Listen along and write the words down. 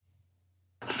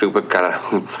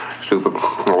super,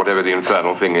 whatever the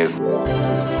infernal thing is.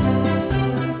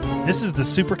 This is the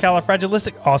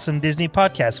Supercalifragilistic Disney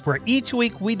podcast, where each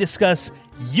week we discuss,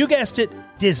 you guessed it,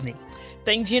 Disney.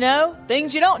 Things you know,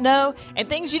 things you don't know, and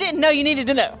things you didn't know you needed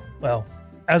to know. Well,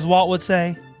 as Walt would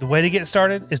say, the way to get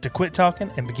started is to quit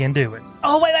talking and begin doing.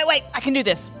 Oh, wait. I can do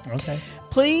this. Okay.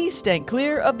 Please stand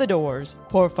clear of the doors.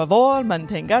 Por favor,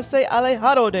 manténgase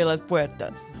alejado de las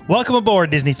puertas. Welcome aboard,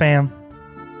 Disney fam.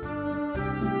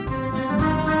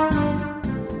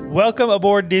 Welcome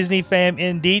aboard, Disney fam,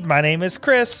 indeed. My name is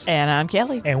Chris. And I'm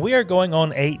Kelly. And we are going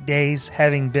on 8 days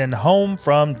having been home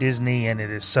from Disney, and it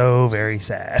is so very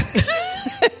sad.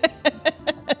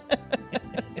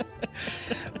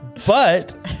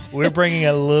 But we're bringing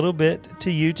a little bit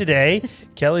to you today.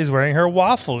 Kelly's wearing her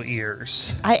waffle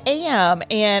ears. I am,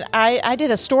 and I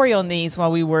did a story on these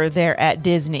while we were there at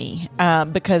Disney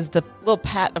because the little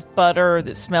pat of butter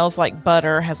that smells like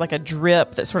butter has like a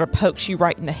drip that sort of pokes you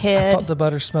right in the head. I thought the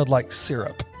butter smelled like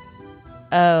syrup.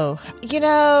 Oh,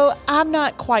 I'm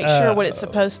not quite sure what it's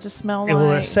supposed to smell like.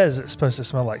 Well, it says it's supposed to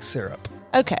smell like syrup.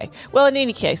 Okay. Well, in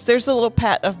any case, there's a little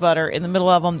pat of butter in the middle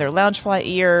of them. They're Loungefly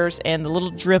ears, and the little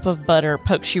drip of butter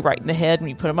pokes you right in the head when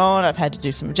you put them on. I've had to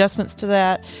do some adjustments to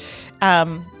that,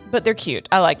 but they're cute.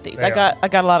 I like these. I got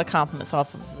a lot of compliments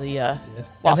off of the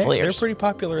waffle ears. They're pretty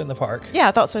popular in the park. Yeah,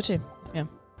 I thought so too. Yeah.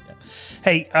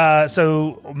 Hey,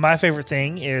 so my favorite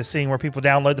thing is seeing where people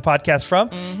download the podcast from.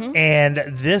 Mm-hmm. And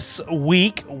this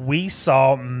week we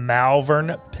saw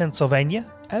Malvern, Pennsylvania.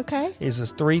 Okay. Is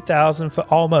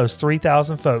almost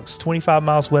 3,000 folks, 25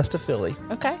 miles west of Philly.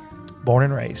 Okay. Born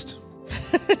and raised.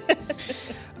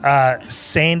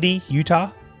 Sandy, Utah.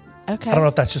 Okay. I don't know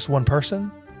if that's just one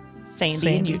person.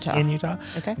 Sandy in Utah.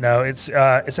 Okay. No, it's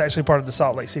actually part of the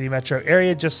Salt Lake City metro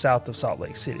area, just south of Salt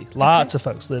Lake City. Lots of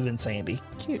folks live in Sandy.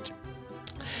 Cute.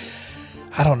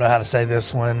 I don't know how to say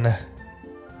this one.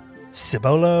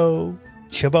 Chibolo.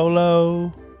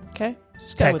 Okay.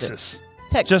 Texas.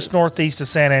 Just northeast of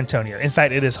San Antonio. In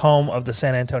fact, it is home of the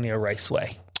San Antonio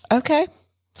Raceway. Okay.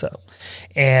 So,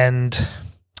 and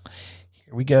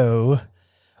here we go.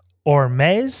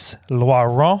 Ormes,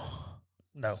 Loiron.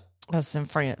 No. That's in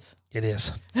France. It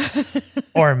is.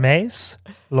 Ormes,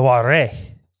 Loire,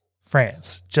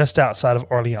 France. Just outside of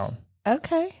Orléans.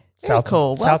 Okay. Very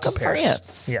cool. Welcome,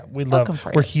 France. Yeah, we Welcome, love.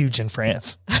 France. We're huge in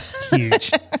France.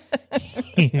 Huge.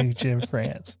 Huge in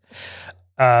France.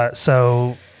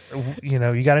 So, you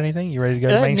got anything? You ready to go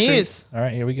to Main News. Street? All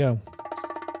right, here we go.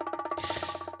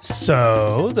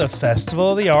 So, the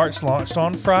Festival of the Arts launched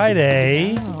on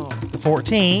Friday, the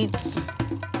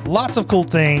 14th. Lots of cool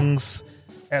things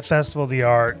at Festival of the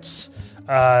Arts.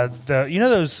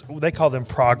 Those, they call them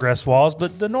progress walls,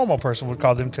 but the normal person would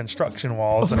call them construction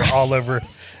walls that are all over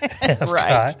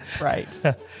Epcot.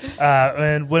 Right.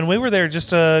 And when we were there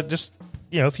just a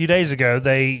few days ago,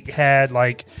 they had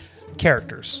like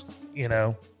characters,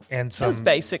 and some. It was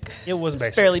basic. It was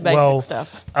basic. Fairly basic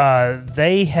stuff.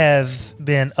 They have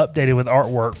been updated with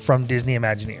artwork from Disney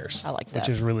Imagineers. I like that. Which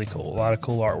is really cool. A lot of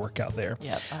cool artwork out there.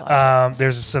 Yep, I like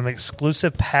there's some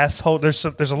exclusive pass holders.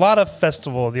 There's a lot of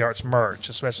Festival of the Arts merch,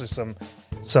 especially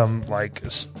some like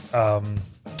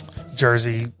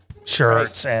jersey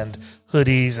shirts and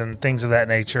hoodies and things of that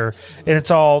nature. And it's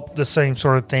all the same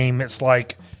sort of theme. It's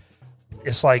like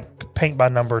paint by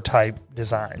number type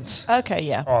designs. Okay,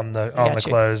 yeah. On the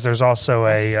clothes. There's also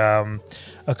a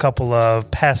couple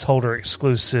of pass holder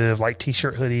exclusive like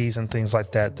t-shirt hoodies and things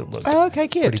like that look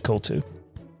cute. Pretty cool too.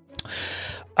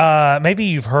 Maybe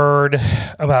you've heard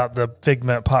about the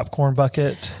Figment popcorn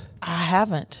bucket. I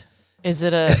haven't.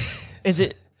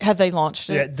 Have they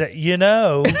launched it?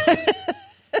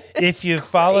 If you've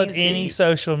followed any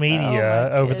social media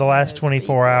over the last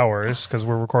 24 hours, because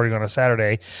we're recording on a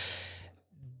Saturday,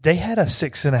 they had a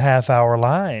 6.5 hour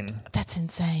line. That's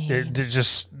insane. It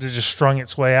just strung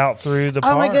its way out through the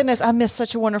park. Oh my goodness. I missed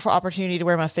such a wonderful opportunity to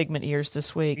wear my Figment ears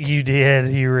this week. You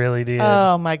did. You really did.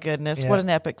 Oh my goodness. Yeah. What an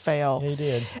epic fail. You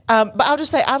did. But I'll just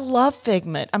say I love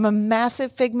Figment. I'm a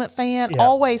massive Figment fan. Yeah.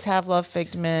 Always have loved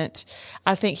Figment.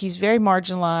 I think he's very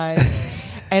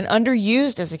marginalized and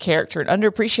underused as a character and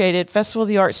underappreciated. Festival of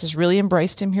the Arts has really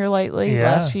embraced him here lately, the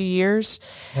last few years.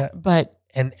 Yeah. But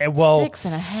And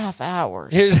 6.5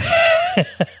 hours. Here's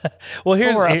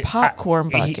for a popcorn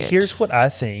bucket. Here's what I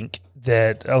think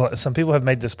that some people have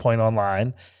made this point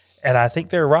online, and I think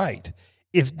they're right.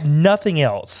 If nothing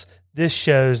else, this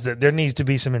shows that there needs to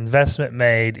be some investment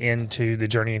made into the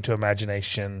Journey into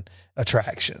Imagination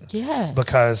attraction. Yes,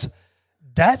 because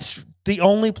that's the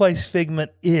only place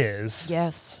Figment is.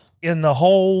 Yes, in the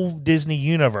whole Disney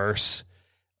universe.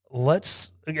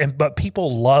 But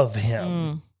people love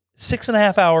him.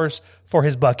 6.5 hours for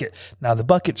his bucket. Now, the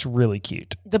bucket's really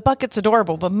cute. The bucket's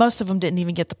adorable, but most of them didn't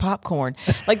even get the popcorn.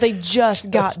 Like, they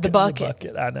just got the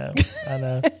bucket. I know.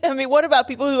 I mean, what about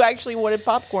people who actually wanted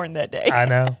popcorn that day? I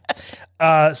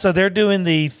know. So they're doing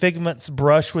the Figment's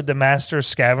Brush with the Master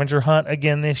scavenger hunt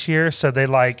again this year. So they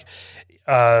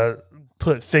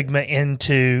put Figment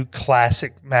into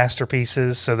classic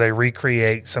masterpieces. So they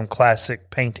recreate some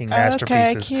classic painting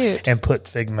masterpieces cute. and put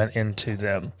Figment into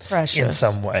them Precious. in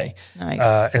some way.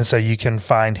 Nice. And so you can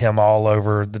find him all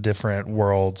over the different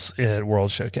worlds at World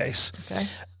Showcase. Okay.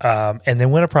 And then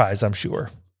win a prize, I'm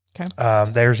sure. Okay.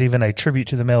 There's even a tribute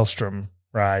to the Maelstrom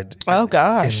ride. Oh,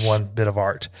 gosh. In one bit of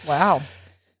art. Wow.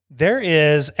 There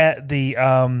is at the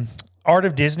Art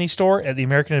of Disney store at the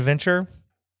American Adventure,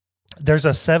 there's a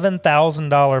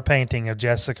 $7,000 painting of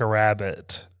Jessica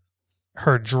Rabbit.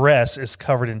 Her dress is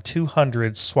covered in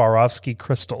 200 Swarovski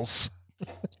crystals.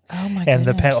 Oh, my and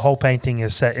goodness. the whole painting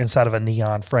is set inside of a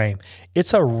neon frame.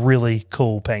 It's a really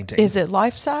cool painting. Is it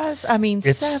life size? I mean,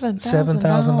 It's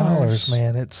 $7,000.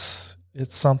 man. It's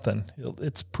something.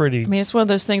 It's pretty. I mean, it's one of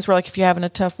those things where, like, if you're having a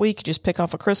tough week, you just pick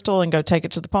off a crystal and go take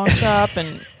it to the pawn shop. And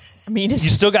I mean, it's you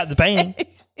still got the painting.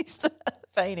 he's still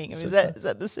fainting. I mean, is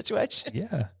that the situation?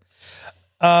 Yeah.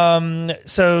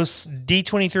 So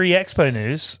D23 Expo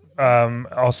news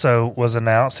also was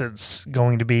announced. It's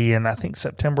going to be in, I think,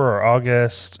 September or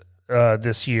August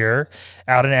this year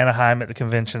out in Anaheim at the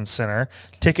Convention Center.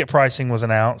 Ticket pricing was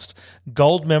announced.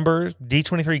 Gold members,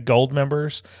 D23 Gold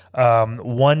members,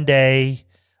 1 day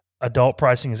adult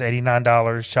pricing is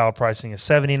 $89. Child pricing is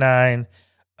 $79.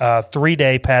 3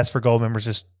 day pass for gold members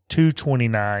is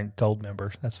 $229. Gold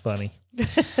members. That's funny.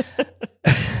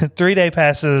 3 day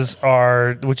passes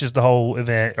which is the whole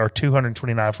event, are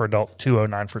 $229 for adult,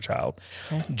 $209 for child.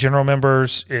 Okay. General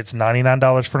members, it's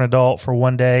 $99 for an adult for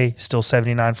 1 day, still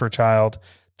 $79 for a child.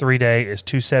 3 day is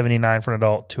 $279 for an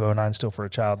adult, $209 still for a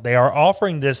child. They are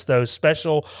offering this though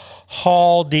special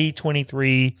Hall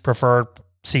D23 preferred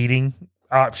seating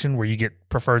option where you get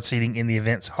preferred seating in the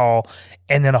events hall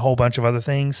and then a whole bunch of other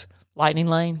things. Lightning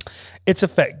Lane. It's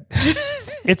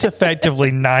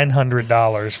effectively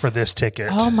 $900 for this ticket.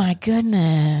 Oh my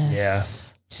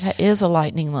goodness. Yeah. That is a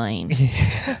Lightning Lane.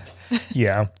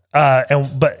 Yeah.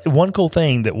 But one cool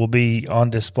thing that will be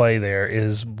on display there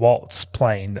is Walt's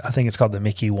plane. I think it's called the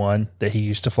Mickey One that he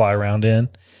used to fly around in.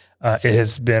 It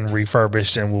has been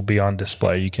refurbished and will be on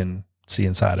display. You can see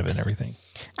inside of it and everything.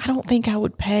 I don't think I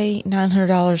would pay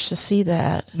 $900 to see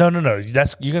that. No.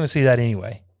 You're going to see that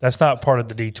anyway. That's not part of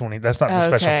the D20. That's not the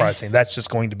special pricing. That's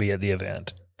just going to be at the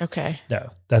event. Okay.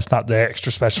 No, that's not the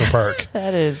extra special perk.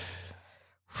 That is.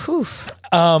 Whew.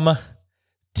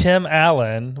 Tim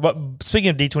Allen. Speaking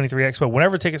of D23 Expo,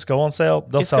 whenever tickets go on sale,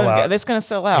 they'll sell out. It's going to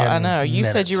sell out. I know. You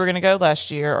said you were going to go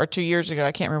last year or 2 years ago.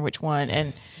 I can't remember which one.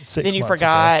 And then you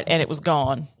forgot and it was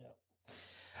gone.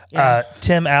 Yeah.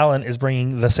 Tim Allen is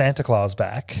bringing the Santa Claus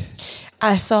back.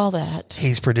 I saw that.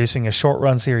 He's producing a short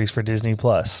run series for Disney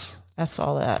Plus. I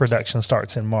saw that. Production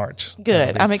starts in March.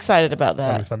 Good. I'm excited about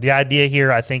that. Fun. The idea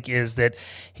here, I think, is that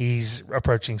he's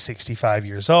approaching 65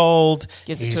 years old.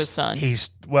 Gives it to his son.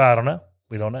 I don't know.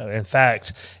 We don't know. In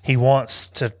fact, he wants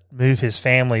to move his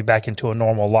family back into a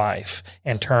normal life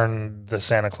and turn the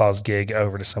Santa Claus gig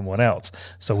over to someone else.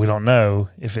 So we don't know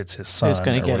if it's his son who's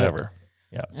going to get whatever.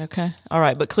 Yeah. Okay. All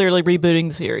right. But clearly rebooting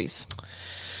the series.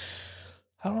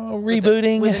 I don't know.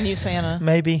 Rebooting with a new Santa.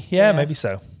 Maybe. Yeah, maybe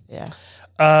so. Yeah.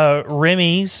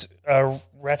 Remy's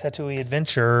Ratatouille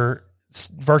Adventure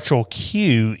virtual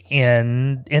queue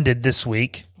ended this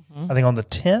week. I think on the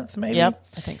 10th, maybe. Yep,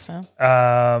 I think so.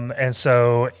 And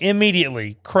so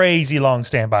immediately, crazy long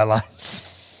standby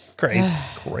lines.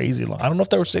 Crazy long. I don't know if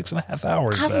there were 6.5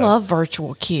 hours. I love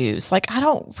virtual queues. Like, I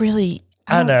don't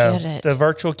get it. The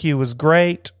virtual queue was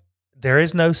great. There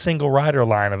is no single rider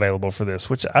line available for this,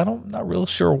 which not real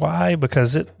sure why,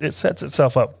 because it sets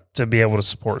itself up to be able to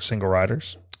support single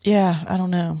riders. Yeah, I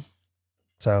don't know.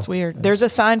 So it's weird. There's a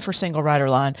sign for single rider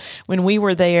line. When we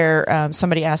were there,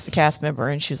 somebody asked the cast member,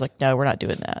 and she was like, "No, we're not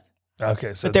doing that."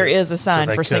 Okay, but there is a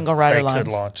sign for single rider lines.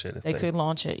 They could launch it. They could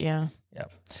launch it. Yeah. Yeah.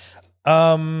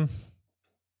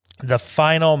 The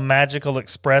final Magical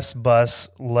Express bus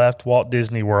left Walt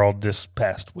Disney World this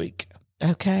past week.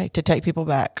 Okay, to take people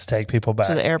back. To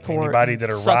the airport. Anybody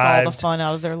that suck arrived, all the fun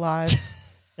out of their lives.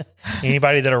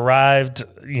 Anybody that arrived,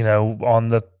 on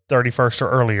the 31st or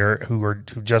earlier, who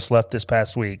just left this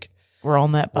past week, we're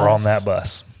on that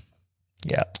bus.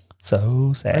 Yeah.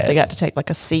 So sad. Or if they got to take like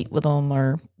a seat with them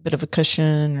or a bit of a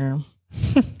cushion or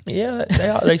yeah,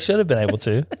 they should have been able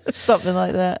to. Something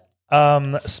like that.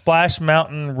 Splash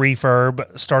Mountain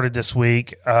refurb started this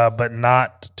week, but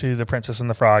not to the Princess and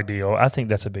the Frog deal. I think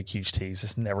that's a big, huge tease.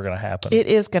 It's never going to happen. It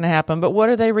is going to happen, but what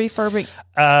are they refurbing?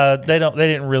 They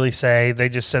didn't really say. They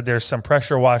just said there's some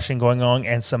pressure washing going on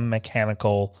and some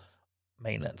mechanical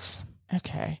maintenance.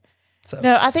 Okay. So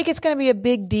No, I think it's going to be a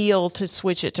big deal to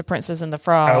switch it to Princess and the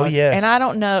Frog. Oh, yes. And I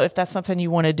don't know if that's something you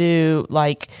want to do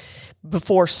like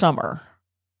before summer.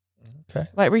 Okay.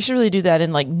 Like we should really do that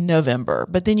in like November,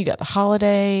 but then you got the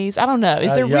holidays. I don't know.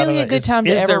 Is there Yeah, I don't really know. a good time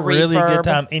to is ever there really a refurb? good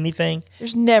time? Anything?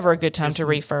 There's never a good time to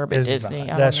refurb at It's Disney. not. I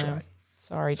don't That's know. right.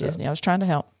 Sorry, So- Disney. I was trying to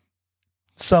help.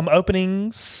 Some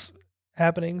openings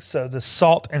happening. So the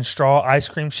Salt and Straw Ice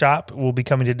Cream Shop will be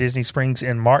coming to Disney Springs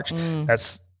in March.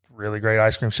 That's a really great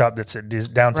ice cream shop that's at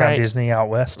downtown Right. Disney out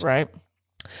west. Right.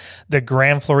 The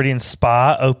Grand Floridian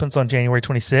Spa opens on January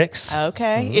 26th.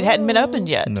 Okay. It hadn't been opened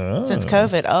yet No. since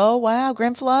COVID. Oh, wow.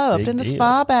 Grand Flow Big opened the deal.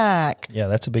 spa back. Yeah,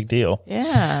 that's a big deal.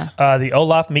 Yeah. The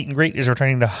Olaf meet and greet is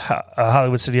returning to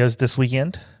Hollywood Studios this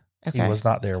weekend. Okay. He was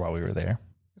not there while we were there.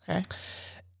 Okay.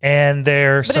 And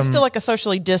there's But some. it's still like a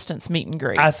socially distanced meet and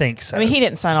greet. I think so. I mean, he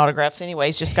didn't sign autographs anyway.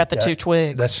 He's just got the two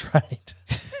twigs. That's right.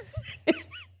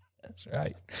 That's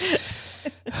right.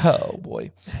 Oh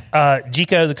boy.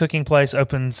 Jico, the cooking place,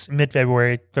 opens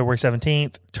mid-February, February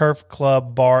 17th. Turf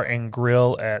Club Bar and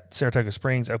Grill at Saratoga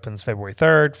Springs opens February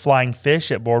 3rd. Flying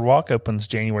Fish at Boardwalk opens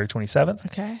January 27th.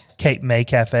 Okay. Cape May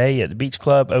Cafe at the Beach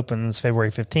Club opens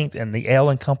February 15th. And the Ale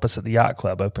and Compass at the Yacht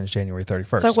Club opens January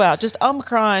 31st. So, wow, just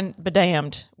Omicron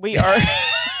bedamned. We are,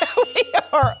 we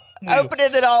are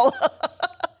opening it all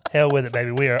up. Hell with it,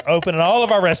 baby. We are opening all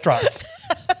of our restaurants.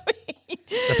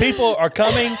 The people are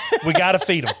coming. We got to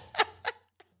feed them.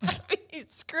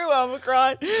 Screw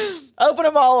Omicron. Open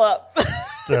them all up.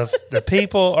 The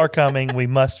people are coming. We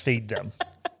must feed them.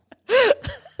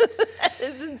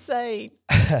 It's insane.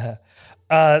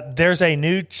 There's a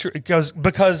new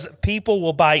because people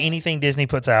will buy anything Disney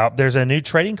puts out. There's a new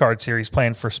trading card series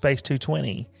planned for Space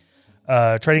 220.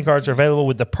 Trading cards are available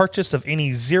with the purchase of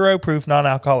any zero-proof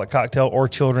non-alcoholic cocktail or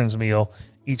children's meal.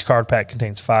 Each card pack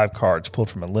contains 5 cards pulled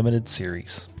from a limited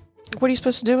series. What are you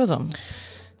supposed to do with them?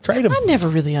 Trade them. I never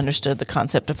really understood the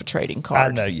concept of a trading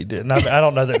card. I know you didn't. I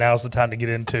don't know that now's the time to get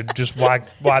into just why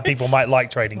people might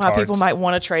like trading Why cards. people might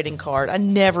want a trading card. I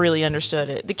never really understood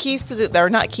it. The keys to the,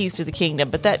 or not keys to the kingdom,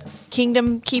 but that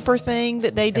kingdom keeper thing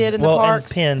that they did in the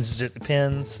parks. And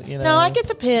pins, you know. No, I get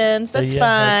the pins. That's Yeah,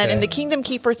 fine. okay. And the kingdom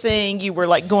keeper thing, you were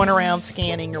like going around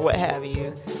scanning or what have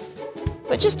you.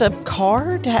 But just a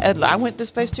card? I went to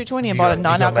Space 220 and bought a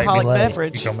non-alcoholic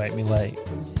beverage. You're going to make me late.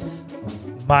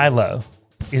 Milo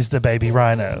is the baby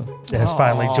rhino that has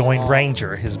finally joined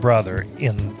Ranger, his brother,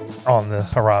 on the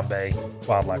Harambe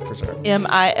Wildlife Preserve.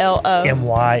 M-I-L-O.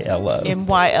 MYLO.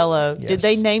 M-Y-L-O. Yes. Did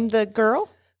they name the girl?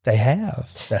 They have.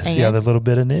 That's the And? other little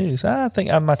bit of news. I think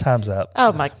my time's up.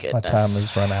 Oh, my My goodness. time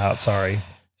has run out. Sorry.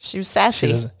 She was She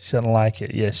sassy. doesn't like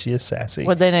it. Yes, she is sassy.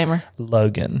 What'd they name her?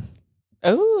 Logan.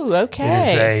 Oh, It okay.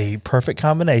 is a perfect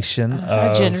combination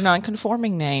A of gender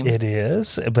non-conforming name. It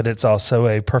is, but it's also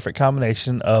a perfect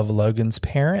combination of Logan's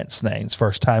parents' names.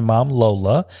 First time mom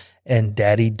Lola and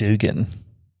daddy Dugan.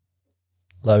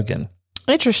 Logan.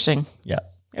 Interesting. Yeah.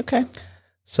 Okay.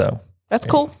 So That's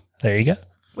cool. there you go.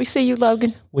 We see you,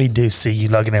 Logan. We do see you,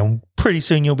 Logan, and pretty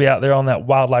soon you'll be out there on that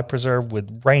wildlife preserve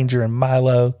with Ranger and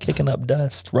Milo kicking up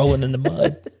dust, rolling in the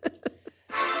mud.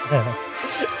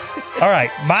 All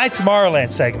right, my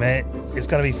Tomorrowland segment is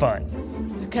going to be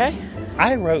fun. Okay.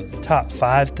 I wrote the top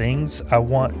 5 things I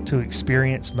want to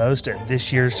experience most at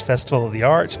this year's Festival of the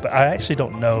Arts, but I actually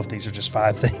don't know if these are just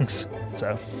 5 things.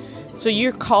 So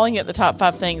you're calling it the top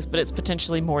 5 things, but it's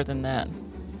potentially more than that.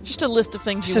 Just a list of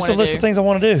things It's you just want a to list do. of things I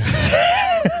want to do.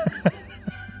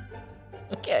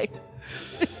 Okay.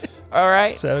 All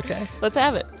right. Is that okay? Let's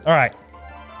have it. All right.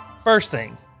 First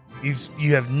thing,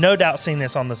 you have no doubt seen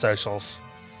this on the socials.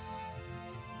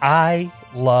 I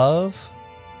love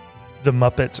the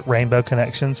Muppets Rainbow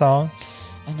Connection song.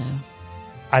 I know.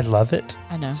 I love it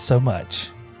I know. so much.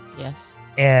 Yes.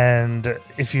 And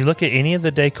if you look at any of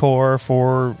the decor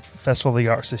for Festival of the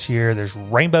Arts this year, there's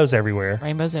rainbows everywhere.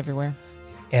 Rainbows everywhere.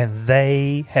 And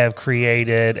they have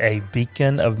created a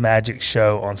beacon of magic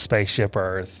show on Spaceship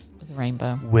Earth With a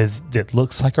rainbow. that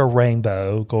looks like a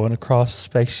rainbow going across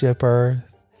Spaceship Earth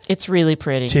It's really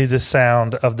pretty. to the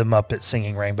sound of the Muppets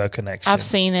singing Rainbow Connection. I've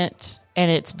seen it,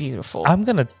 and it's beautiful. I'm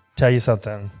going to tell you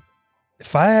something.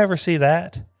 If I ever see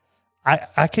that,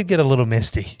 I could get a little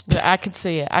misty. I could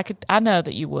see it. I know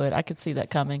that you would. I could see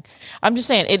that coming. I'm just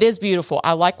saying, it is beautiful.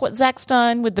 I like what Zach's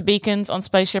done with the beacons on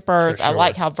Spaceship Earth. For sure. I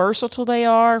like how versatile they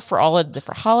are for all of the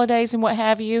different holidays and what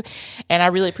have you. And I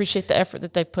really appreciate the effort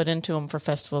that they put into them for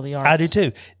Festival of the Arts. I do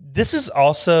too. This is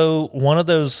also one of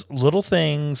those little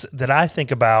things that I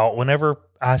think about whenever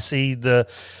I see the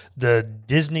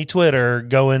Disney Twitter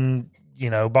going,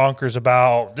 bonkers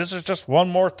about this is just one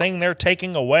more thing they're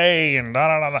taking away and da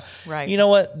da da da. Right. You know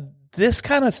what? This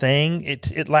kind of thing,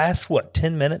 it lasts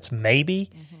 10 minutes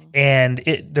maybe, and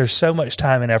there's so much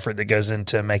time and effort that goes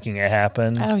into making it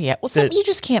happen. Oh yeah. Well, you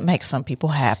just can't make some people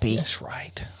happy. That's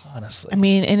right. Honestly, I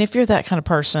mean, and if you're that kind of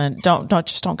person, don't go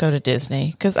to Disney,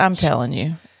 because I'm telling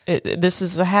you, this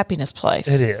is a happiness place.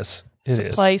 it is. It's It a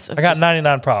is. place of I got just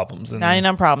 99 problems. And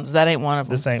 99 problems. That ain't one of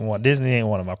them. This ain't one. Disney ain't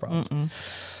one of my problems.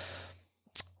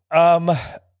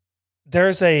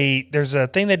 There's a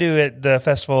thing they do at the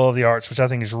Festival of the Arts, which I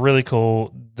think is really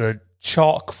cool. The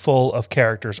chock full of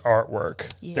characters artwork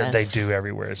that they do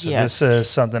everywhere. So this is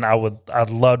something I'd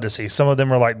love to see. Some of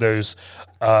them are like those,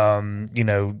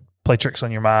 play tricks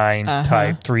on your mind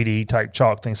type 3D type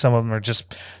chalk things. Some of them are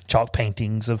just chalk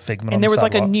paintings of Figment. And there was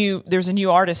sidewalk. there's a new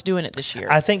artist doing it this year.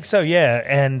 I think so. Yeah.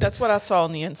 And That's what I saw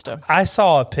on the Insta. I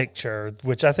saw a picture,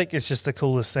 which I think is just the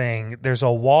coolest thing. There's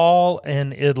a wall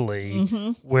in Italy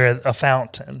where a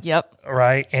fountain. Yep.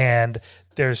 Right. And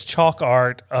there's chalk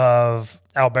art of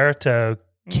Alberto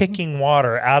kicking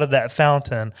water out of that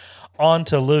fountain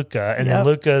onto Luca. And then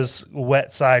Luca's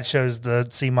wet side shows the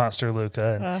sea monster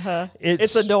Luca. And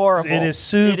It's adorable. It is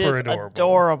super adorable.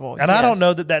 Adorable. And I don't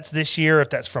know that that's this year, if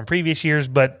that's from previous years,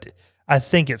 but I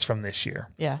think it's from this year.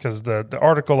 Yeah. Because the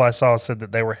article I saw said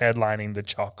that they were headlining the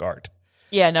chalk art.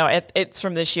 Yeah, no, it's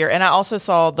from this year. And I also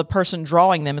saw the person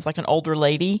drawing them is like an older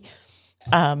lady,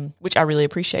 which I really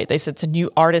appreciate. They said it's a new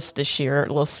artist this year.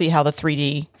 We'll see how the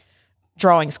 3D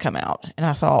drawings come out. And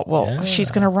I thought, well, she's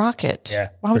going to rock it. Yeah,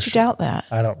 Why would you doubt that?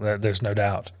 I don't. There's no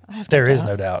doubt. There is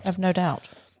no doubt. I have no doubt.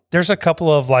 There's a couple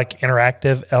of like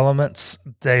interactive elements.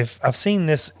 I've seen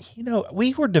this.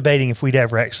 We were debating if we'd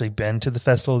ever actually been to the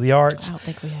Festival of the Arts. I don't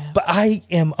think we have. But I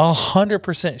am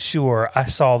 100% sure I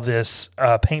saw this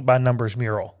paint by numbers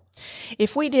mural.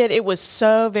 If we did, it was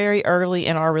so very early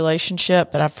in our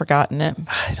relationship that I've forgotten it.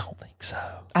 I don't think so.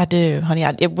 I do, honey.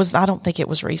 I don't think it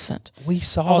was recent. We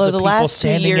saw Although the the people last 2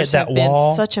 standing years at that have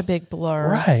wall. been such a big blur.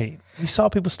 Right. We saw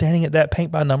people standing at that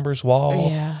paint by numbers wall.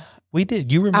 Yeah. We did.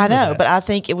 You remember I know, that. but I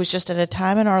think it was just at a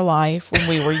time in our life when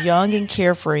we were young and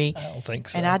carefree. I don't think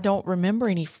so. And I don't remember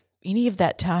any of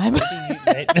that time.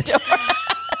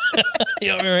 You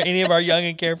don't remember any of our young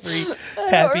and carefree I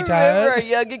happy don't remember our times?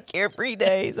 young and carefree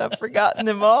days. I've forgotten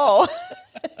them all.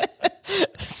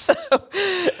 So,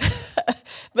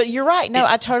 but you're right. No,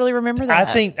 I totally remember that.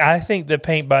 I think the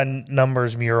paint by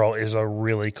numbers mural is a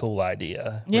really cool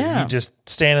idea. Yeah. You just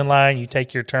stand in line, you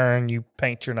take your turn, you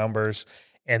paint your numbers,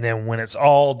 and then when it's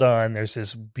all done, there's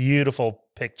this beautiful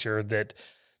picture that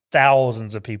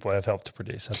thousands of people have helped to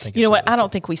produce. I think You know what? really I don't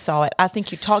think we saw it. I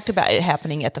think you talked about it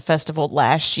happening at the festival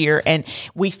last year, and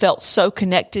we felt so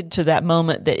connected to that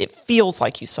moment that it feels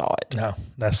like you saw it. No,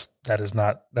 that's not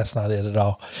it at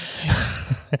all.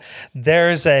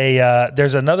 There's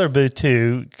another booth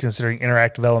too, considering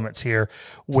interactive elements here,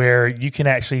 where you can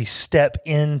actually step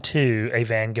into a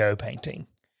Van Gogh painting.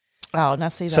 Oh, now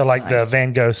see, that's So like nice. the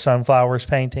Van Gogh sunflowers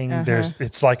painting,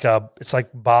 it's like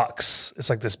box. It's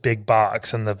like this big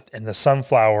box, and the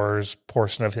sunflowers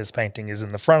portion of his painting is in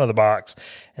the front of the box,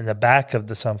 and the back of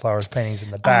the sunflowers painting is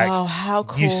in the back. Oh, how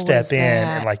cool You step is in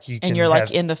that? and like you can and you're like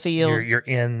have- in the field. You're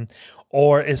in,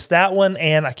 or it's that one,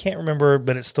 and I can't remember,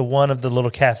 but it's the one of the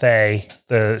little cafe,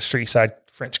 the street side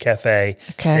French cafe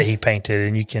that he painted,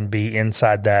 and you can be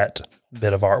inside that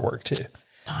bit of artwork too.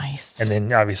 Nice. And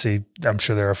then obviously, I'm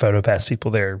sure there are PhotoPass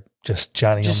people there, just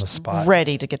Johnny on the spot,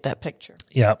 ready to get that picture.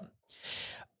 Yeah.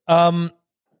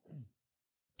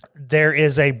 There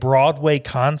is a Broadway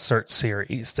concert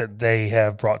series that they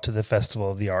have brought to the Festival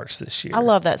of the Arts this year. I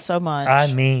love that so much.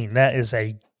 I mean, that is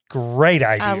a great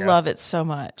idea. I love it so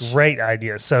much. Great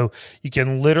idea. So you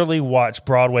can literally watch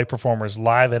Broadway performers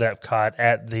live at Epcot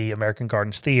at the American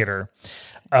Gardens Theater.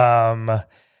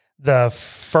 The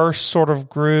first sort of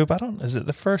group, is it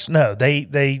the first? No,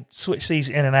 they switch these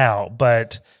in and out,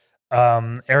 but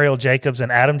Ariel Jacobs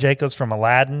and Adam Jacobs from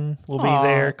Aladdin will be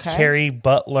there. Okay. Carrie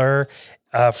Butler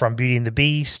from Beauty and the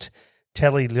Beast.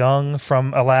 Telly Leung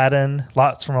from Aladdin.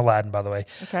 Lots from Aladdin, by the way.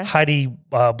 Okay. Heidi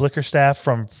Blickerstaff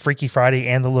from Freaky Friday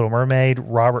and The Little Mermaid.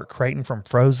 Robert Creighton from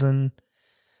Frozen.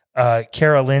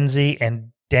 Cara Lindsay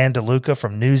and Dan DeLuca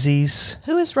from Newsies.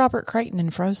 Who is Robert Creighton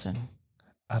in Frozen?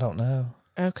 I don't know.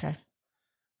 Okay.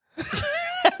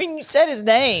 I mean, you said his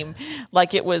name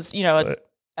like it was,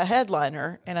 a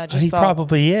headliner, and I just He thought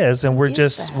probably is, and we're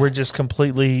is just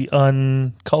completely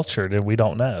uncultured, and we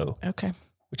don't know, okay,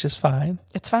 which is fine.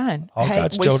 it's fine. All Hey,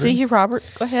 God's we children. see you, Robert.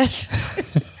 Go ahead.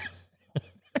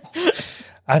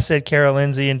 I said Carol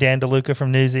Lindsay and Dan DeLuca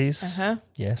from Newsies.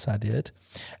 Yes, I did.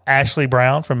 Ashley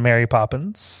Brown from Mary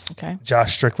Poppins. Okay.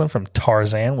 Josh Strickland from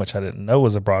Tarzan, which I didn't know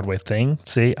was a Broadway thing.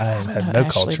 See, I had no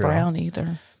Ashley culture. Brown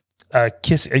either.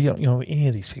 Kissy, you know any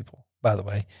of these people, by the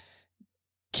way.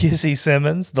 Kissy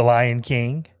Simmons, The Lion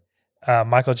King.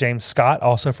 Michael James Scott,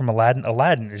 also from Aladdin.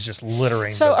 Aladdin is just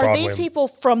littering. So the are Broadway. these people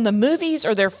from the movies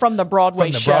or they're from the Broadway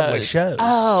From the shows? Broadway shows.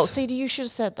 Oh, see, you should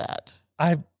have said that.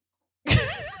 I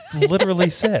literally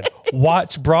said,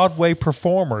 watch Broadway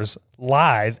performers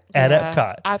live at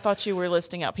Epcot. I thought you were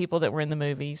listing out people that were in the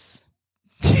movies.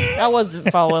 I wasn't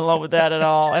following along with that at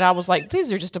all. And I was like,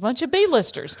 these are just a bunch of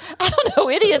B-listers. I don't know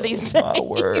any of these names. My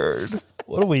word.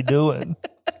 What are we doing?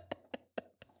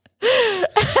 I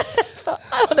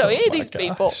don't know any of these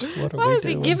people. What are Why we is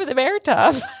he doing? giving them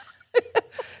airtime?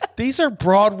 These are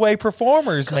Broadway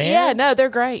performers, man. Yeah, no, they're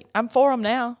great. I'm for them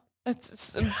now. I'm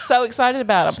so excited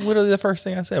about That's them. literally the first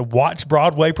thing I said. Watch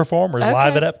Broadway performers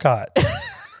live at Epcot.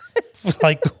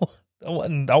 Like,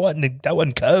 that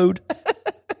wasn't code.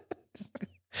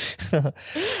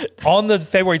 On the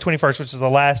February 21st, which is the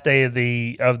last day of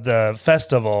the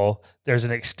festival, there's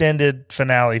an extended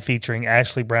finale featuring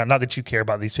Ashley Brown. Not that you care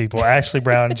about these people. Ashley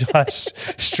Brown, Josh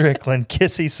Strickland,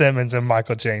 Kissy Simmons, and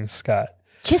Michael James Scott.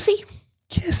 Kissy?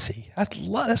 Kissy.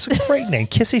 That's a great name.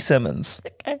 Kissy Simmons.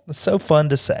 Okay. It's so fun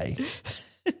to say.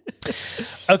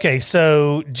 Okay,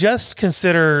 so just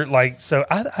consider I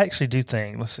actually do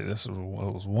think, let's see, this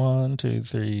was 1, 2,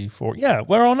 3, 4. Yeah,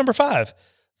 we're on number 5,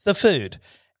 the food.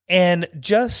 And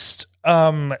just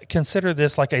consider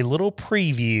this like a little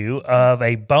preview of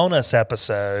a bonus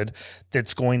episode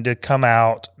that's going to come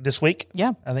out this week.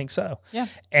 Yeah. I think so. Yeah.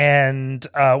 And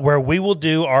where we will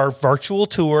do our virtual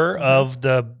tour of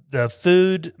the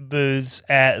food booths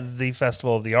at the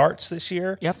Festival of the Arts this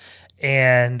year. Yep.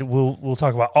 And we'll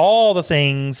talk about all the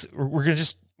things. We're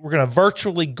gonna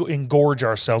virtually engorge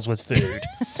ourselves with food.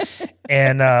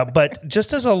 And but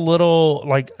just as a little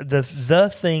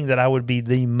the thing that I would be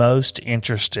the most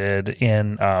interested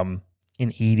in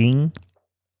eating,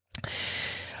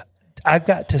 I've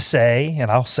got to say,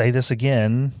 and I'll say this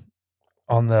again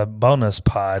on the bonus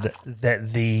pod,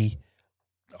 that the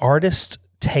artist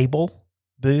table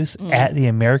booth at the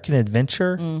American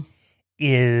Adventure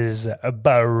is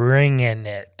bringing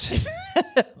it.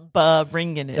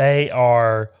 Bringing it. They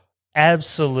are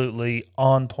absolutely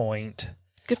on point.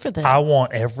 Good for them. I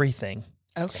want everything.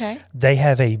 Okay. They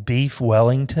have a beef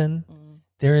Wellington.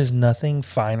 There is nothing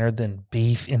finer than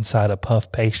beef inside a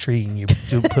puff pastry, and you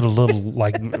do put a little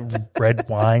red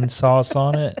wine sauce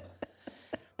on it.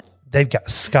 They've got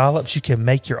scallops. You can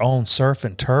make your own surf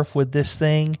and turf with this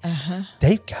thing.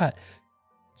 They've got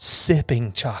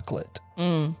sipping chocolate.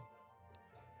 And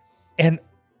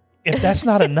if that's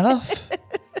not enough,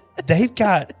 they've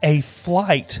got a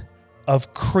flight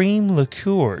of cream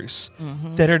liqueurs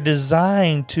that are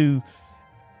designed to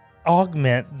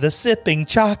augment the sipping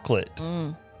chocolate.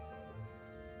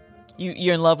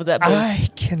 You're in love with that booth? I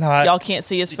cannot. Y'all can't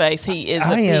see his face. He is.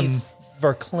 I am he's-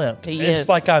 verklempt. He It's is.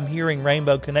 like I'm hearing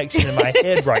Rainbow Connection in my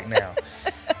head right now.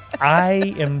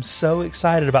 I am so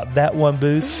excited about that one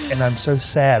booth, and I'm so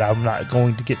sad I'm not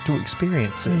going to get to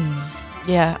experience it.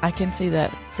 Yeah, I can see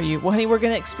that for you. Well, honey, we're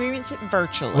going to experience it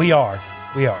virtually. We are.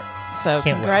 So Can't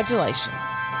wait. congratulations.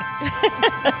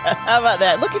 How about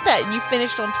that? Look at that. You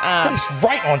finished on time. Finished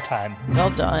right on time. Well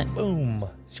done. Boom.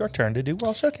 It's your turn to do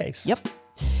World Showcase. Yep.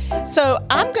 So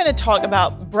I'm going to talk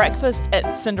about breakfast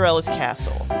at Cinderella's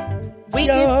Castle. We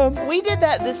Yum. did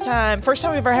that this time. First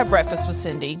time we ever had breakfast with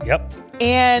Cindy. Yep.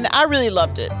 And I really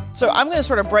loved it. So I'm going to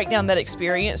sort of break down that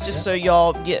experience just so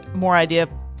y'all get more idea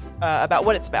about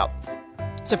what it's about.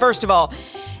 So first of all,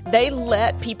 they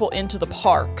let people into the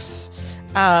parks,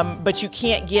 but you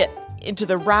can't get into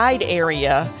the ride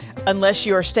area unless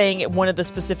you are staying at one of the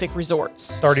specific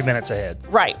resorts. 30 minutes ahead.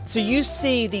 Right. So you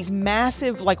see these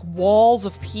massive walls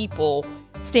of people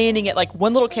standing at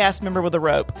one little cast member with a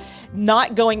rope,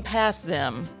 not going past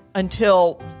them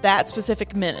until that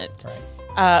specific minute.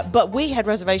 Right. But we had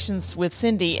reservations with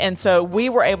Cindy, and so we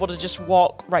were able to just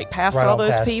walk right past Right all on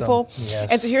those past people. them.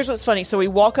 Yes. And so here's what's funny. So we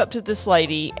walk up to this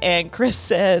lady, and Chris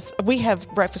says, we have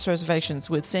breakfast reservations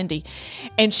with Cindy.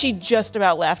 And she just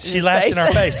about laughed in She his laughed face. in our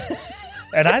face.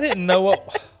 And I didn't know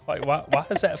what... Like, why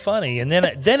is that funny? And then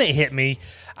it hit me.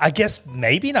 I guess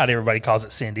maybe not everybody calls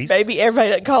it Cindy's. Maybe everybody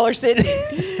doesn't call her Cindy.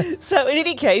 So in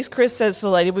any case, Chris says to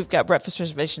the lady, we've got breakfast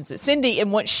reservations at Cindy.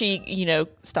 And once she,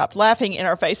 stopped laughing in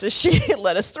our faces, she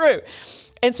let us through.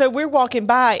 And so we're walking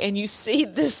by and you see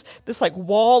this like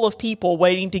wall of people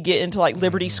waiting to get into like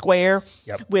Liberty Square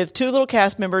with two little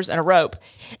cast members and a rope.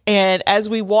 And as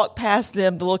we walk past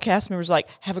them, the little cast members are like,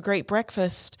 have a great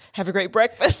breakfast. Have a great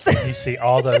breakfast. You see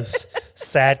all those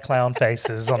sad clown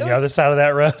faces on the other side of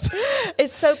that rope.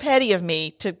 It's so petty of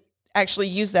me to actually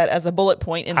use that as a bullet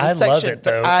point in this I section. love it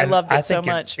though. I loved it so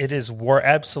much. It is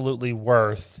absolutely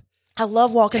worth I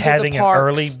love walking through having the an parks.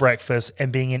 early breakfast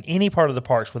and being in any part of the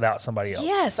parks without somebody else.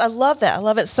 Yes, I love that. I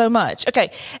love it so much.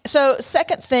 Okay, so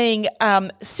second thing,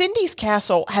 Cindy's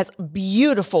Castle has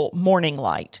beautiful morning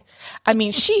light. I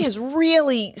mean, she has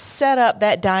really set up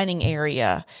that dining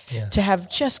area to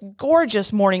have just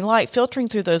gorgeous morning light filtering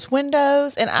through those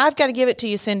windows. And I've got to give it to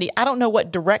you, Cindy. I don't know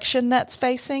what direction that's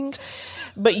facing,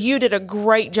 but you did a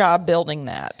great job building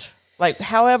that. Like,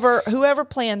 whoever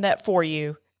planned that for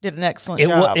you did an excellent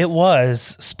job. It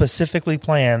was specifically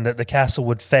planned that the castle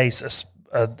would face a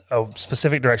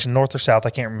specific direction, north or south. I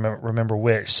can't remember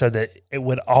which, so that it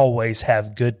would always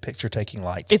have good picture taking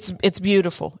light. It's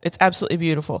beautiful. It's absolutely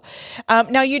beautiful.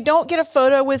 Now you don't get a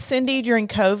photo with Cindy during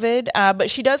COVID, but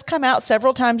she does come out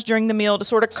several times during the meal to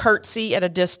sort of curtsy at a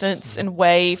distance and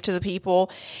wave to the people.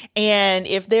 And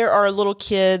if there are little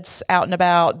kids out and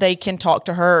about, they can talk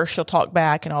to her. She'll talk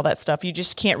back and all that stuff. You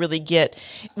just can't really get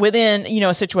within,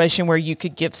 a situation where you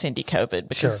could give Cindy COVID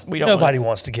because we don't. Nobody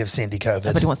wants to give Cindy COVID.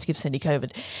 Nobody wants to give Cindy COVID.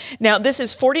 Now, this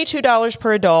is $42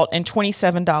 per adult and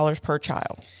 $27 per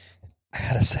child. I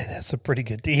gotta say, that's a pretty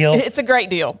good deal. It's a great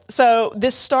deal. So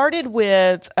this started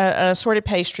with an assorted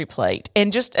pastry plate.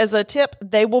 And just as a tip,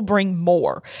 they will bring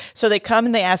more. So they come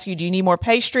and they ask you, do you need more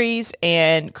pastries?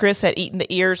 And Chris had eaten the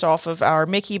ears off of our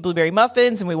Mickey blueberry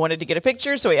muffins and we wanted to get a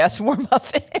picture. So we asked for more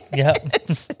muffins. Yep.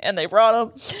 And they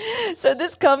brought them. So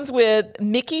this comes with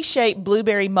Mickey-shaped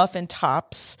blueberry muffin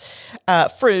tops,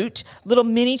 fruit, little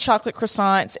mini chocolate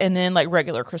croissants, and then like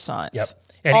regular croissants. Yep.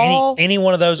 And any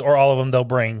one of those or all of them, they'll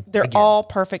bring. They're all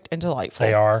perfect and delightful.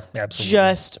 They are, absolutely.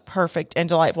 Just perfect and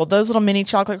delightful. Those little mini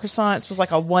chocolate croissants was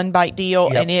like a one-bite deal,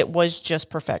 and it was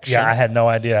just perfection. Yeah, I had no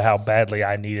idea how badly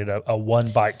I needed a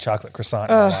one-bite chocolate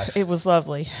croissant in my life. It was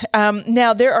lovely.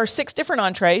 Now, there are 6 different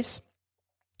entrees.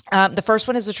 The first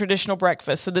one is a traditional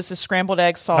breakfast. So this is scrambled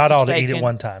eggs, sausage, Not all bacon. to eat at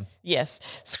one time. Yes.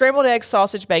 Scrambled eggs,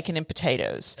 sausage, bacon, and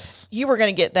potatoes. Yes. You were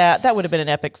going to get that. That would have been an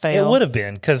epic fail. It would have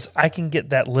been, because I can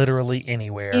get that literally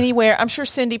anywhere. Anywhere. I'm sure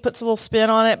Cindy puts a little spin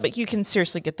on it, but you can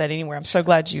seriously get that anywhere. I'm so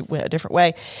glad you went a different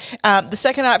way. The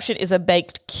second option is a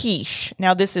baked quiche.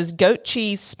 Now, this is goat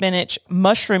cheese, spinach,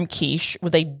 mushroom quiche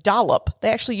with a dollop. They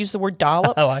actually use the word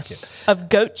dollop. I like it. Of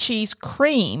goat cheese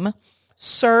cream,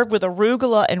 served with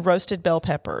arugula and roasted bell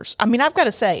peppers. I mean, I've got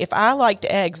to say, if I liked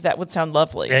eggs, that would sound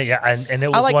lovely. Yeah, and it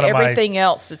was I like one of everything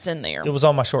else that's in there. It was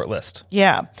on my short list.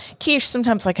 Yeah, quiche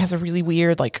sometimes like has a really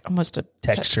weird, like almost a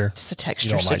Texture. Just a texture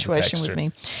You don't like the situation with texture.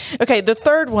 me. Okay, the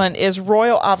third one is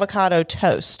royal avocado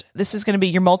toast. This is going to be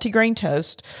your multigrain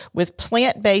toast with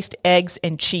plant-based eggs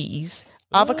and cheese,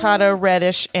 avocado,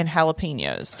 radish, and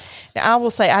jalapenos. Now, I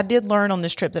will say I did learn on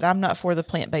this trip that I'm not for the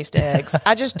plant-based eggs.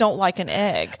 I just don't like an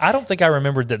egg. I don't think I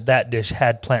remembered that dish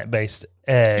had plant-based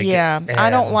egg. Yeah,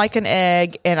 I don't like an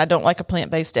egg, and I don't like a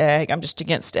plant-based egg. I'm just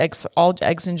against eggs, all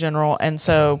eggs in general, and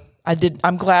so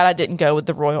I'm glad I didn't go with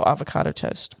the royal avocado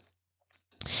toast.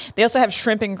 They also have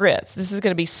shrimp and grits. This is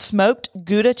going to be smoked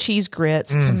Gouda cheese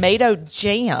grits, tomato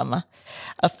jam,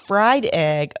 a fried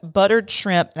egg, buttered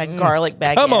shrimp, and a garlic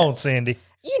baguette. Come on, Cindy.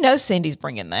 You know Cindy's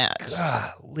bringing that.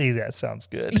 Golly, that sounds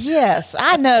good. Yes,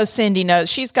 I know Cindy knows.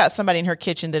 She's got somebody in her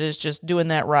kitchen that is just doing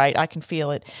that right. I can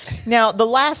feel it. Now, the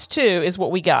last two is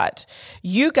what we got.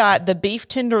 You got the beef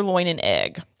tenderloin and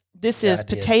egg. This is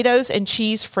potatoes and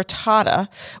cheese frittata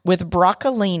with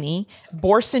broccolini,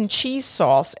 Boursin cheese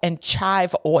sauce, and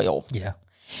chive oil. Yeah.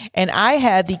 And I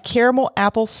had the caramel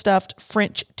apple stuffed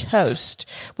French toast,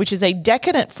 which is a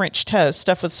decadent French toast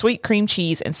stuffed with sweet cream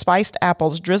cheese and spiced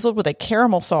apples, drizzled with a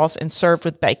caramel sauce and served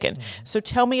with bacon. So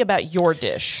tell me about your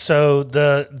dish. So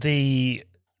the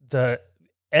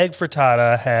egg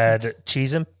frittata had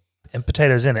cheese and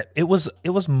potatoes in it. It was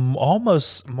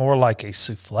almost more like a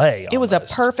souffle. It was a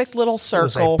perfect little circle.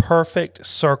 It was a perfect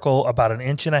circle, about 1.5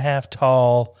 inches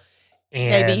tall,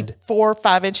 and maybe 4 or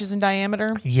 5 inches in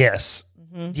diameter. Yes.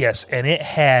 Mm-hmm. Yes, and it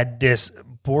had this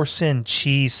Boursin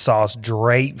cheese sauce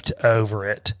draped over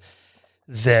it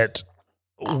that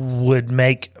would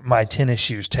make my tennis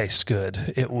shoes taste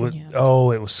good. It would, it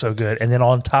was so good. And then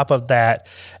on top of that,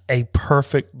 a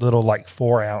perfect little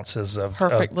 4 ounces of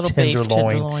little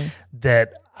tenderloin, beef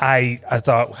that I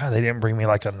thought, wow, they didn't bring me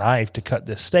a knife to cut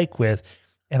this steak with.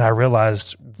 And I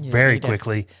realized very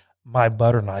quickly my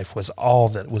butter knife was all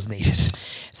that was needed.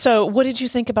 So what did you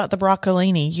think about the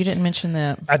broccolini? You didn't mention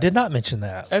that. I did not mention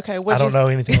that. Okay. I don't know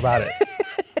anything about it.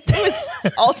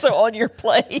 It's also on your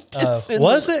plate.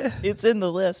 It? It's in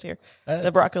the list here.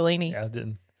 The broccolini. Yeah, I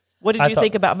didn't. What did you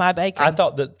think about my bacon? I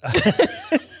thought that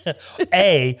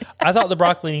I thought the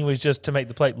broccolini was just to make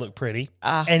the plate look pretty,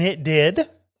 and it did.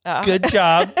 Good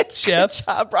job, chef. Good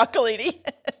job, broccolini.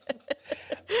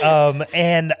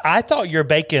 And I thought your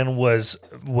bacon was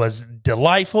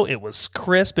delightful. It was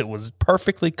crisp. It was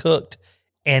perfectly cooked.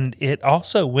 And it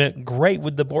also went great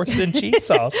with the Boursin cheese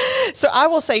sauce. So I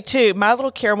will say, too, my little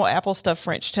caramel apple stuffed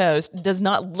French toast does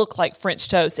not look like French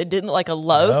toast. It didn't look like a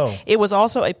loaf. No. It was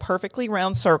also a perfectly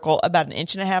round circle, about 1.5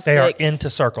 inches thick. They are into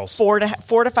circles. 4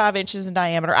 to 5 inches in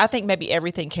diameter. I think maybe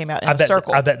everything came out in a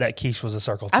circle. I bet that quiche was a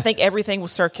circle, too. I think everything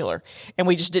was circular, and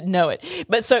we just didn't know it.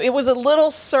 But so it was a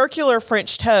little circular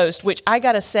French toast, which I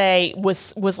got to say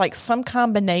was like some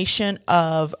combination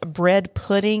of bread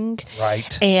pudding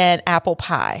and apple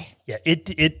pie. Yeah,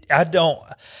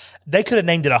 they could have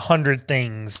named it 100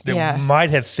 things that might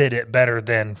have fit it better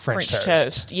than French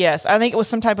toast. Yes. I think it was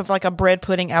some type of a bread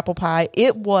pudding apple pie.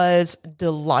 It was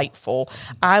delightful.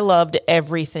 I loved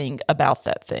everything about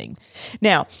that thing.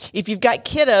 Now, if you've got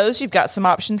kiddos, you've got some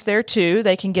options there too.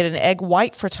 They can get an egg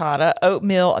white frittata,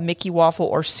 oatmeal, a Mickey waffle,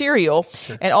 or cereal.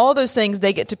 Sure. And all those things,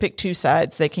 they get to pick 2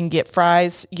 sides. They can get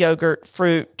fries, yogurt,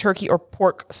 fruit, turkey or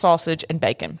pork, sausage, and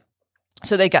bacon.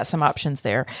 So they got some options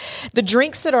there. The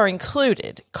drinks that are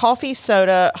included: coffee,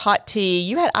 soda, hot tea.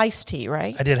 You had iced tea,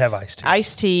 right? I did have iced tea.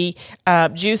 Iced tea,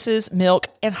 juices, milk,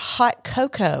 and hot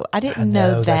cocoa. I didn't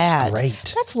know that. That's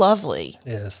great. That's lovely.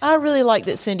 Yes. I really like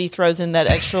that Cindy throws in that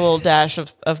extra little dash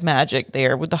of magic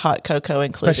there with the hot cocoa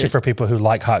included. Especially for people who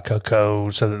like hot cocoa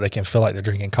so that they can feel like they're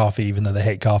drinking coffee even though they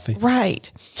hate coffee.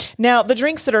 Right. Now, the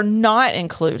drinks that are not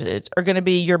included are going to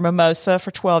be your mimosa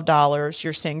for $12,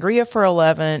 your sangria for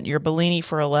 $11, your Bellini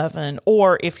for $11,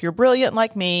 or if you're brilliant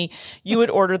like me, you would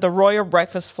order the Royal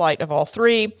Breakfast Flight of all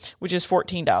 3, which is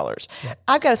 $14. Yeah.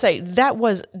 I've got to say, that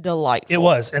was delightful. It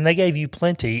was, and they gave you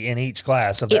plenty in each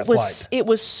glass of that flight. It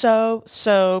was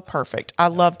so perfect. I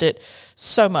loved it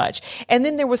so much. And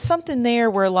then there was something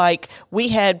there where we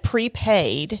had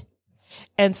prepaid.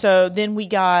 And so then we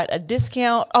got a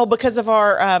discount. Oh, because of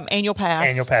our annual pass.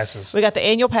 Annual passes. We got the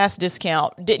annual pass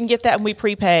discount. Didn't get that when we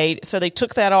prepaid. So they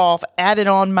took that off, added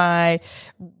on my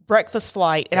breakfast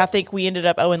flight, and I think we ended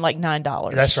up owing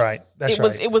 $9. That's right.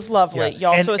 It was lovely,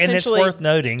 y'all. And, so essentially, and it's worth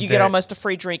noting you get almost a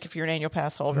free drink if you're an annual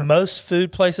pass holder. Most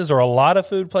food places, or a lot of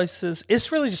food places,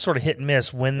 it's really just sort of hit and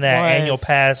miss when that annual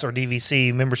pass or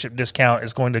DVC membership discount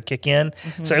is going to kick in.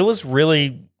 Mm-hmm. So it was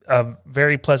really a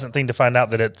very pleasant thing to find out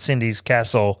that at Cindy's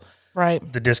Castle,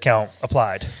 the discount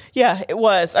applied. Yeah, it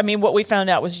was. I mean, what we found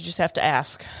out was you just have to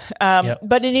ask.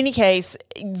 But in any case,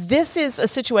 this is a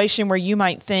situation where you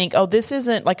might think, oh, this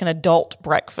isn't like an adult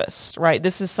breakfast, right?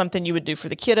 This is something you would do for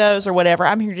the kiddos or whatever.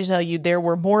 I'm here to tell you there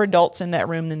were more adults in that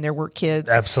room than there were kids.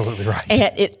 Absolutely right.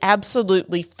 And it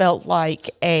absolutely felt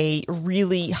like a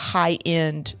really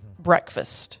high-end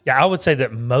breakfast. Yeah, I would say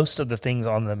that most of the things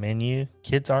on the menu,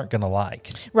 kids aren't going to like.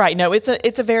 Right. No, it's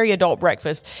a very adult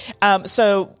breakfast.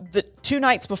 So the 2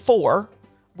 nights before,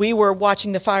 we were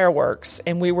watching the fireworks,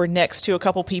 and we were next to a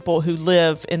couple people who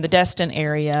live in the Destin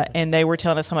area, and they were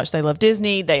telling us how much they love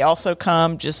Disney. They also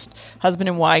come, just husband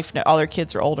and wife. All their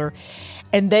kids are older.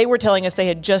 And they were telling us they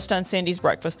had just done Cindy's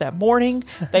breakfast that morning.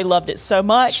 They loved it so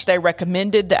much. They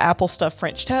recommended the apple stuffed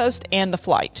French toast and the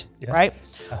flight, right?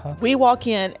 Uh-huh. We walk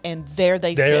in, and there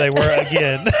they sit. There they were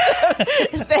again.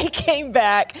 They came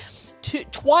back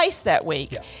twice that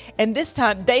week. Yeah. And this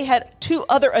time, they had 2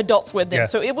 other adults with them. Yeah,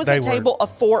 so it was a table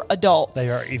of 4 adults. They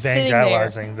are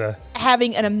evangelizing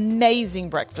having an amazing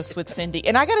breakfast with Cindy.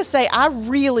 And I got to say, I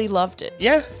really loved it.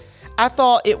 Yeah. I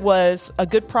thought it was a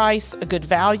good price, a good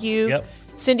value. Yep.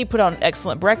 Cindy put on an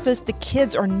excellent breakfast. The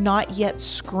kids are not yet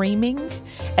screaming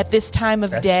at this time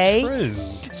of day. True.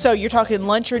 So you're talking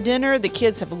lunch or dinner. The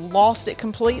kids have lost it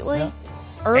completely. Yeah.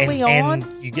 Early on.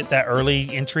 And you get that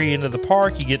early entry into the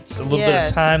park. You get a little bit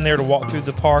of time there to walk through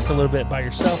the park a little bit by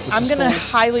yourself. I'm going to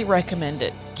highly recommend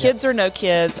it. Kids or no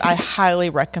kids, I highly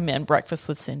recommend Breakfast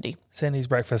with Cindy. Cindy's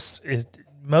breakfast is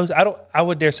I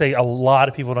would dare say a lot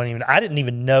of people I didn't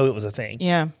even know it was a thing.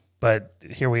 Yeah. But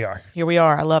here we are. Here we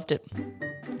are. I loved it.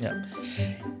 Yeah.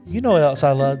 You know what else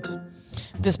I loved?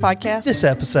 This podcast? This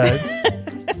episode.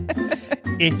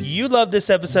 If you love this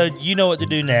episode, you know what to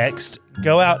do next.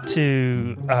 Go out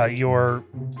to your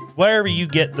wherever you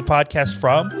get the podcast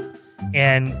from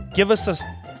and give us a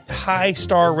high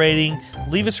star rating.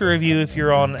 Leave us a review if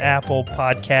you're on Apple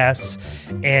Podcasts,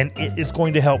 and it is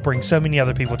going to help bring so many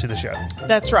other people to the show.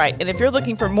 That's right. And if you're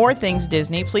looking for more things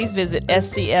Disney, please visit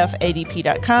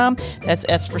scfadp.com. That's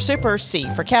S for Super, C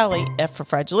for Cali, F for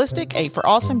Fragilistic, A for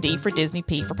Awesome, D for Disney,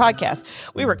 P for Podcast.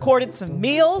 We recorded some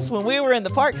meals when we were in the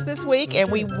parks this week, and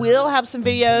we will have some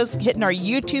videos hitting our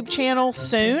YouTube channel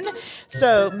soon.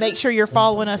 So make sure you're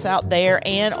following us out there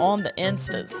and on the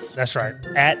Instas. That's right.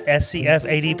 At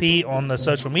SCFADP on the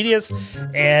social medias,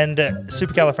 and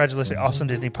Supercalifragilistic Awesome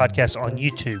Disney Podcast on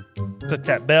YouTube. Click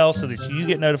that bell so that you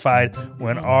get notified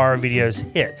when our videos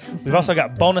hit. We've also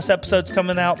got bonus episodes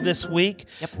coming out this week.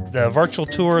 Yep. The virtual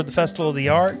tour of the Festival of the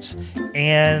Arts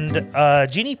and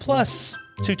Genie Plus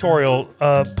tutorial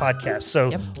podcast.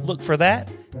 So look for that.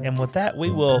 And with that,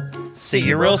 we will see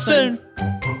you real soon.